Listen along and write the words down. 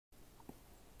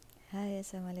Hai,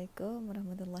 Assalamualaikum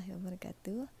warahmatullahi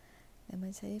wabarakatuh. Nama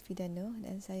saya Fidano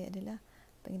dan saya adalah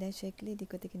pengedar Syekli di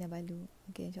Kota Kinabalu.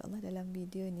 Okey, insyaAllah dalam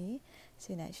video ni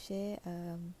saya nak share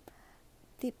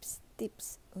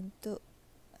tips-tips untuk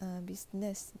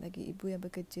bisnes bagi ibu yang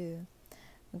bekerja.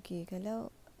 Okey, kalau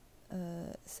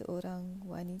seorang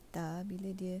wanita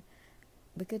bila dia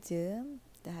bekerja,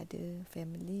 dah ada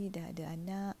family, dah ada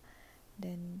anak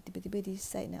dan tiba-tiba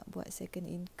decide nak buat second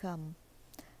income,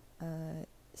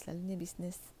 selalunya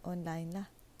bisnes online lah.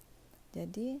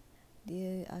 Jadi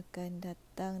dia akan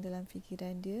datang dalam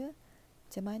fikiran dia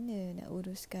macam mana nak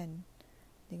uruskan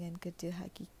dengan kerja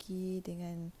hakiki,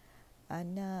 dengan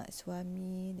anak,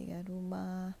 suami, dengan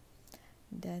rumah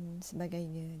dan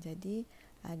sebagainya. Jadi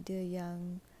ada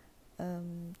yang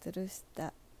terus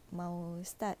tak mau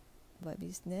start buat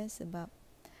bisnes sebab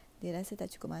dia rasa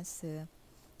tak cukup masa.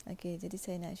 Okey, jadi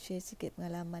saya nak share sikit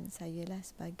pengalaman saya lah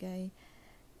sebagai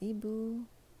ibu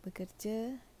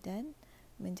bekerja dan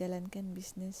menjalankan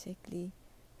bisnes Syekli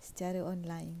secara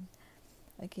online.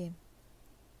 Okey,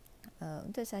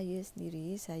 untuk saya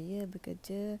sendiri, saya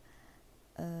bekerja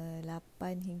 8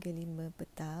 hingga 5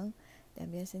 petang dan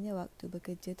biasanya waktu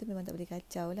bekerja tu memang tak boleh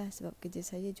kacau lah sebab kerja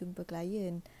saya jumpa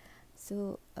klien.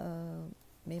 So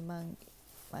memang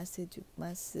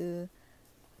masa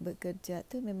bekerja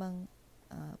tu memang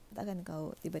takkan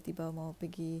kau tiba-tiba mau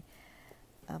pergi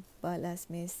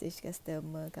last message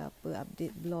customer ke apa,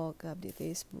 update blog ke update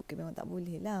Facebook ke, memang tak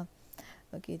boleh lah.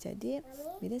 Okey, jadi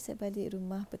bila saya balik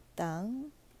rumah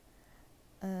petang,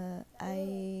 I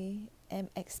am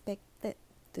expected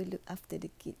to look after the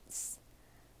kids.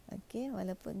 Okey,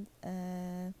 walaupun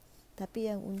tapi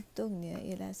yang untungnya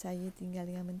ialah saya tinggal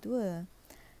dengan mentua.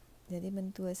 Jadi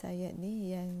mentua saya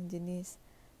ni yang jenis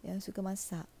yang suka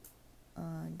masak,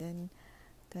 dan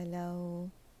kalau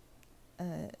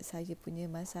saya punya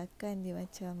masakan dia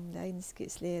macam lain sikit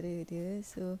selera dia,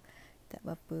 so tak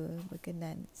berapa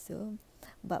berkenan. So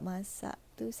bab masak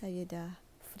tu saya dah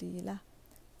free lah,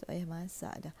 tak payah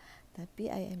masak dah. Tapi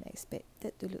I am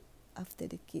expected to look after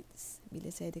the kids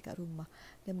bila saya dekat rumah.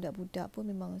 Dan budak-budak pun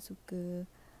memang suka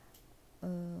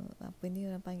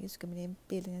orang panggil suka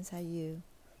menempel dengan saya.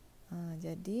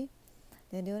 Jadi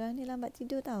dan dia orang ni lambat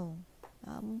tidur tau,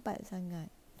 lambat sangat.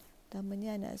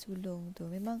 Utamanya anak sulung tu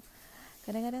memang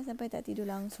kadang-kadang sampai tak tidur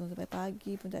langsung, sampai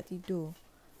pagi pun tak tidur.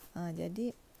 Jadi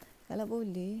kalau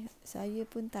boleh, saya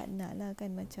pun tak nak lah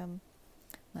kan macam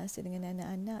masa dengan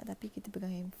anak-anak tapi kita pegang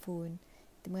handphone,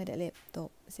 kita menghadap laptop.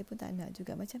 Saya pun tak nak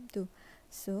juga macam tu.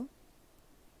 So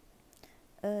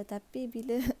tapi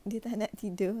bila dia tak nak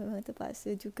tidur, memang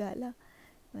terpaksa jugalah.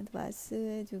 Memang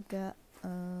terpaksa juga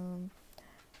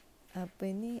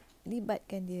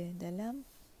libatkan dia dalam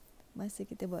masa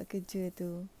kita buat kerja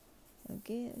tu.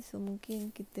 Okey, so mungkin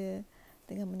kita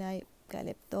tengah menaip kat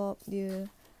laptop dia,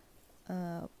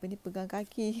 pegang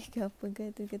kaki ke apa ke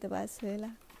tu, kita paksa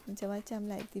lah. Macam-macam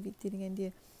lah aktiviti dengan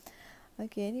dia.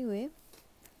 Okey, anyway,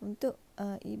 untuk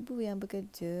ibu yang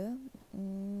bekerja,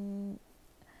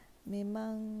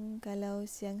 memang kalau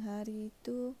siang hari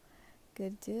tu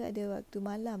kerja, ada waktu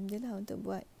malam je lah untuk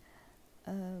buat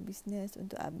bisnes,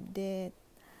 untuk update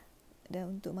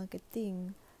dan untuk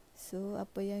marketing. So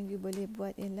apa yang you boleh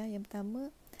buat ialah yang pertama,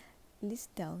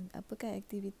 list down apakah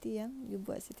aktiviti yang you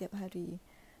buat setiap hari.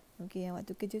 Okey, yang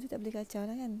waktu kerja tu tak boleh kacau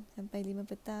lah kan, sampai 5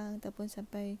 petang ataupun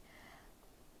sampai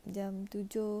jam 7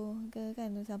 ke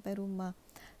kan, sampai rumah.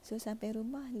 So sampai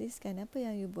rumah, listkan apa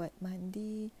yang you buat.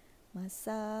 Mandi,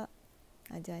 masak,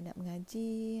 ajar anak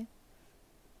mengaji,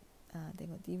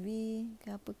 tengok TV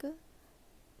ke apa ke,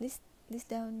 list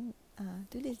down,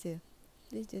 tulis je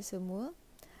semua.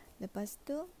 Lepas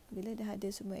tu bila dah ada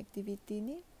semua aktiviti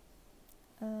ni,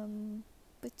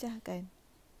 pecahkan,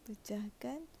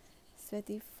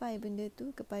 stratify benda tu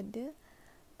kepada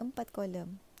 4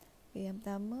 kolom. Yang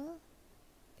pertama,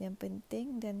 yang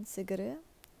penting dan segera.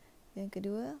 Yang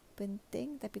kedua,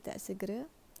 penting tapi tak segera.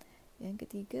 Yang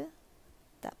ketiga,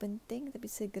 tak penting tapi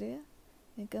segera.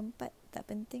 Yang keempat, tak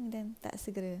penting dan tak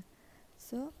segera.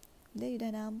 So bila you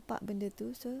dah nampak benda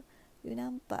tu, so you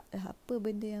nampak dah apa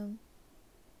benda yang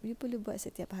you perlu buat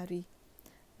setiap hari.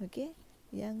 Okey,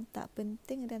 yang tak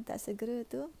penting dan tak segera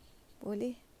tu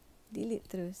boleh delete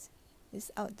terus, list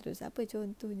out terus. Apa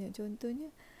contohnya? Contohnya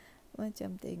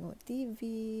macam tengok TV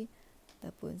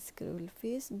ataupun scroll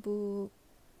Facebook,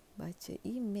 baca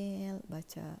email,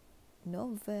 baca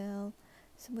novel.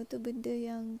 Semua tu benda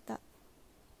yang tak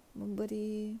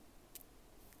memberi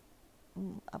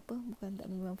bukan tak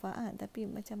memberi manfaat, tapi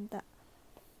macam tak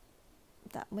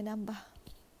menambah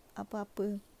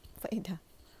apa-apa faedah.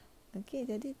 Okey,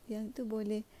 jadi yang tu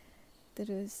boleh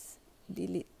terus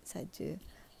delete saja.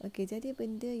 Okey, jadi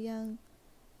benda yang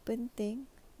penting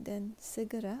dan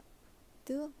segera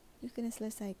tu you kena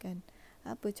selesaikan.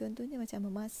 Apa contohnya macam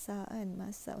memasak kan,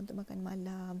 masak untuk makan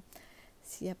malam,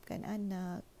 siapkan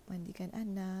anak, mandikan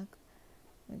anak.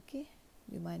 Okey,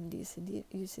 you mandi sendiri,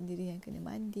 you sendiri yang kena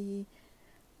mandi.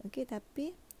 Okey,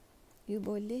 tapi you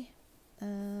boleh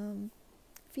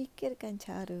fikirkan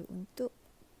cara untuk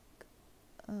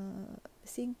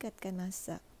singkatkan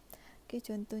masak. Okey,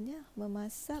 contohnya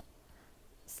memasak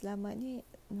selama ni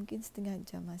mungkin setengah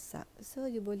jam masak. So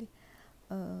you boleh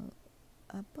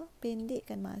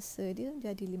pendekkan masa dia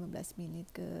jadi 15 minit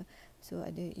ke. So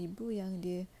ada ibu yang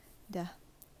dia dah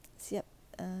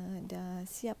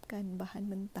siapkan bahan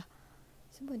mentah,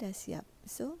 semua dah siap.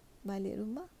 So balik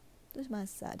rumah terus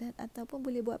masak, dan ataupun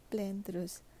boleh buat plan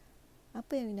terus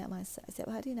apa yang nak masak.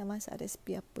 Setiap hari nak masak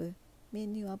resipi apa,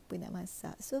 menu apa nak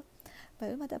masak. So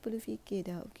balik rumah tak perlu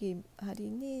fikir dah, okey hari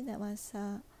ni nak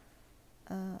masak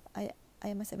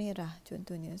ayam masak merah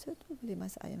contohnya. So tu boleh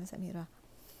masak ayam masak merah.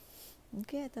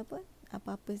 Okey, ataupun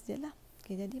apa-apa sajalah.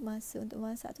 Okey, jadi masa untuk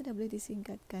masak tu dah boleh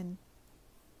disingkatkan.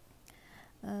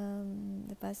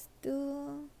 Lepas tu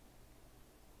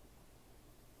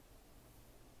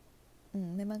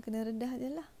memang kena redah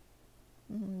je lah.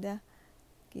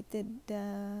 Kita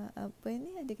dah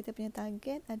ada kita punya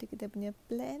target, ada kita punya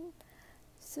plan.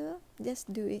 So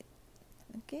just do it.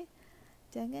 Okay,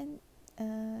 jangan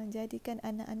jadikan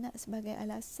anak-anak sebagai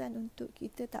alasan untuk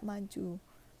kita tak maju.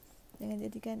 Jangan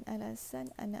jadikan alasan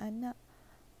anak-anak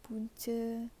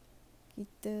punca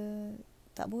kita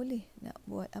tak boleh nak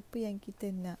buat apa yang kita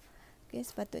nak. Okay,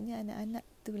 sepatutnya anak-anak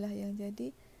itulah yang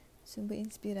jadi sumber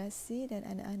inspirasi, dan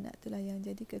anak-anak itulah yang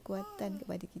jadi kekuatan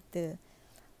kepada kita.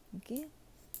 Okay,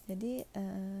 jadi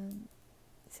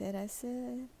saya rasa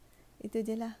itu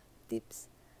je lah tips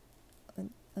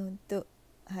untuk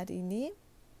hari ini.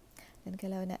 Dan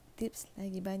kalau nak tips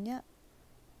lagi banyak,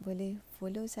 boleh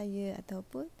follow saya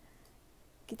ataupun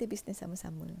kita bisnes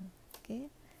sama-sama. Okay,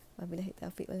 wabillahi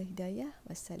taufiq wal hidayah.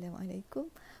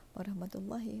 Wassalamualaikum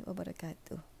warahmatullahi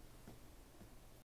wabarakatuh.